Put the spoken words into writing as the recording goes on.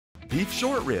beef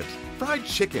short ribs, fried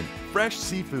chicken, fresh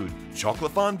seafood,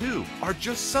 chocolate fondue are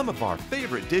just some of our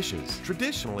favorite dishes.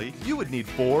 Traditionally, you would need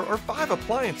 4 or 5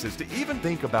 appliances to even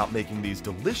think about making these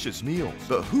delicious meals.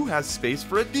 But who has space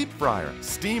for a deep fryer,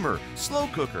 steamer, slow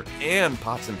cooker, and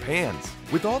pots and pans?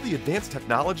 With all the advanced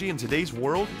technology in today's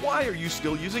world, why are you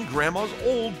still using Grandma's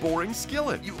old boring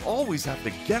skillet? You always have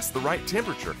to guess the right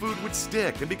temperature. Food would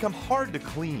stick and become hard to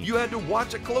clean. You had to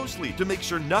watch it closely to make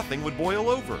sure nothing would boil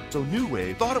over. So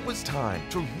Nuwave thought it was time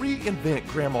to reinvent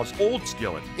Grandma's old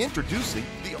skillet. Introducing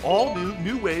the all-new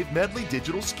Nuwave Medley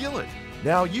digital skillet.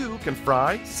 Now you can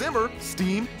fry, simmer,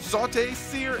 steam, saute,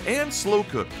 sear, and slow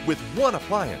cook with one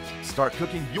appliance. Start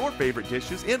cooking your favorite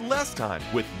dishes in less time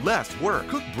with less work.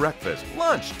 Cook breakfast,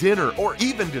 lunch, dinner, or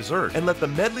even dessert, and let the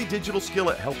Medley digital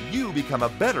skillet help you become a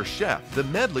better chef. The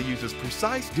Medley uses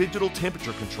precise digital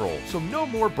temperature control, so no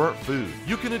more burnt food.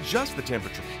 You can adjust the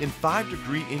temperature in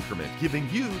 5-degree increments, giving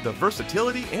you the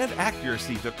versatility and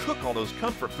accuracy to cook all those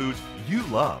comfort foods you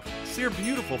love. Sear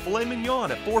beautiful filet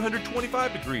mignon at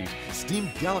 425 degrees. Steam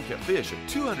delicate fish at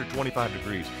 225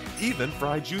 degrees, even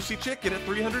fry juicy chicken at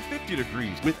 350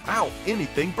 degrees without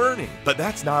anything burning. But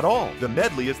that's not all. The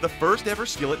Medley is the first ever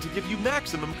skillet to give you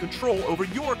maximum control over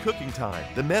your cooking time.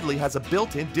 The Medley has a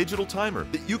built-in digital timer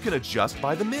that you can adjust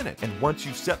by the minute. And once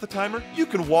you set the timer, you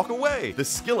can walk away. The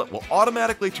skillet will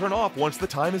automatically turn off once the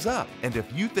time is up. And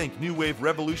if you think Nuwave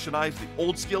revolutionized the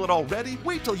old skillet already,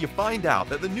 wait till you find out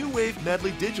that the Nuwave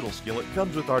Medley digital skillet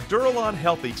comes with our Duralon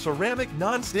Healthy ceramic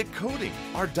non-stick coating.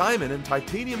 Our diamond and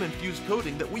titanium infused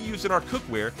coating that we use in our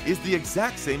cookware is the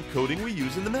exact same coating we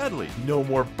use in the Medley. No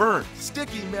more burnt,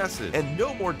 sticky messes, and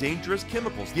no more dangerous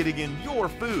chemicals getting in your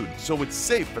food, so it's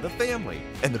safe for the family.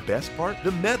 And the best part,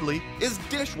 the Medley is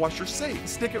dishwasher safe.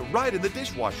 Stick it right in the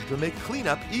dishwasher to make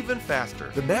cleanup even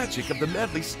faster. The magic of the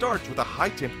Medley starts with a high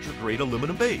temperature grade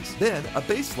aluminum base. Then a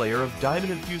base layer of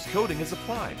diamond infused coating is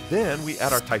applied. Then we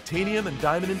add our titanium and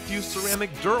diamond infused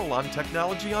ceramic Duralon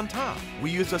technology on top. We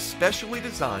use a specially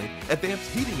designed advanced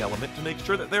heating element to make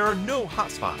sure that there are no hot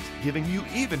spots, giving you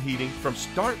even heating from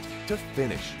start to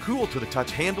finish. Cool to the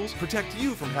touch handles protect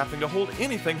you from having to hold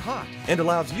anything hot and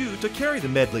allows you to carry the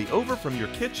Medley over from your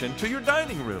kitchen to your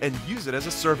dining room and use it as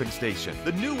a serving station.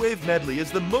 The Nuwave Medley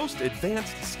is the most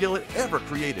advanced skillet ever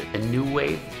created. The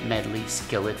Nuwave Medley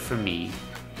skillet for me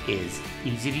is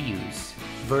easy to use,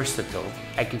 versatile.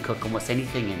 I can cook almost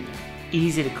anything in there.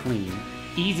 Easy to clean,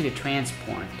 easy to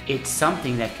transport. It's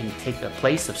something that can take the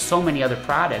place of so many other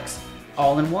products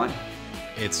all in one.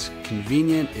 It's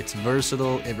convenient, it's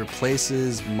versatile, it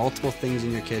replaces multiple things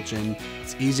in your kitchen,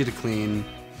 it's easy to clean,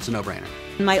 it's a no-brainer.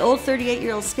 My old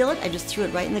 38-year-old skillet, I just threw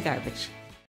it right in the garbage.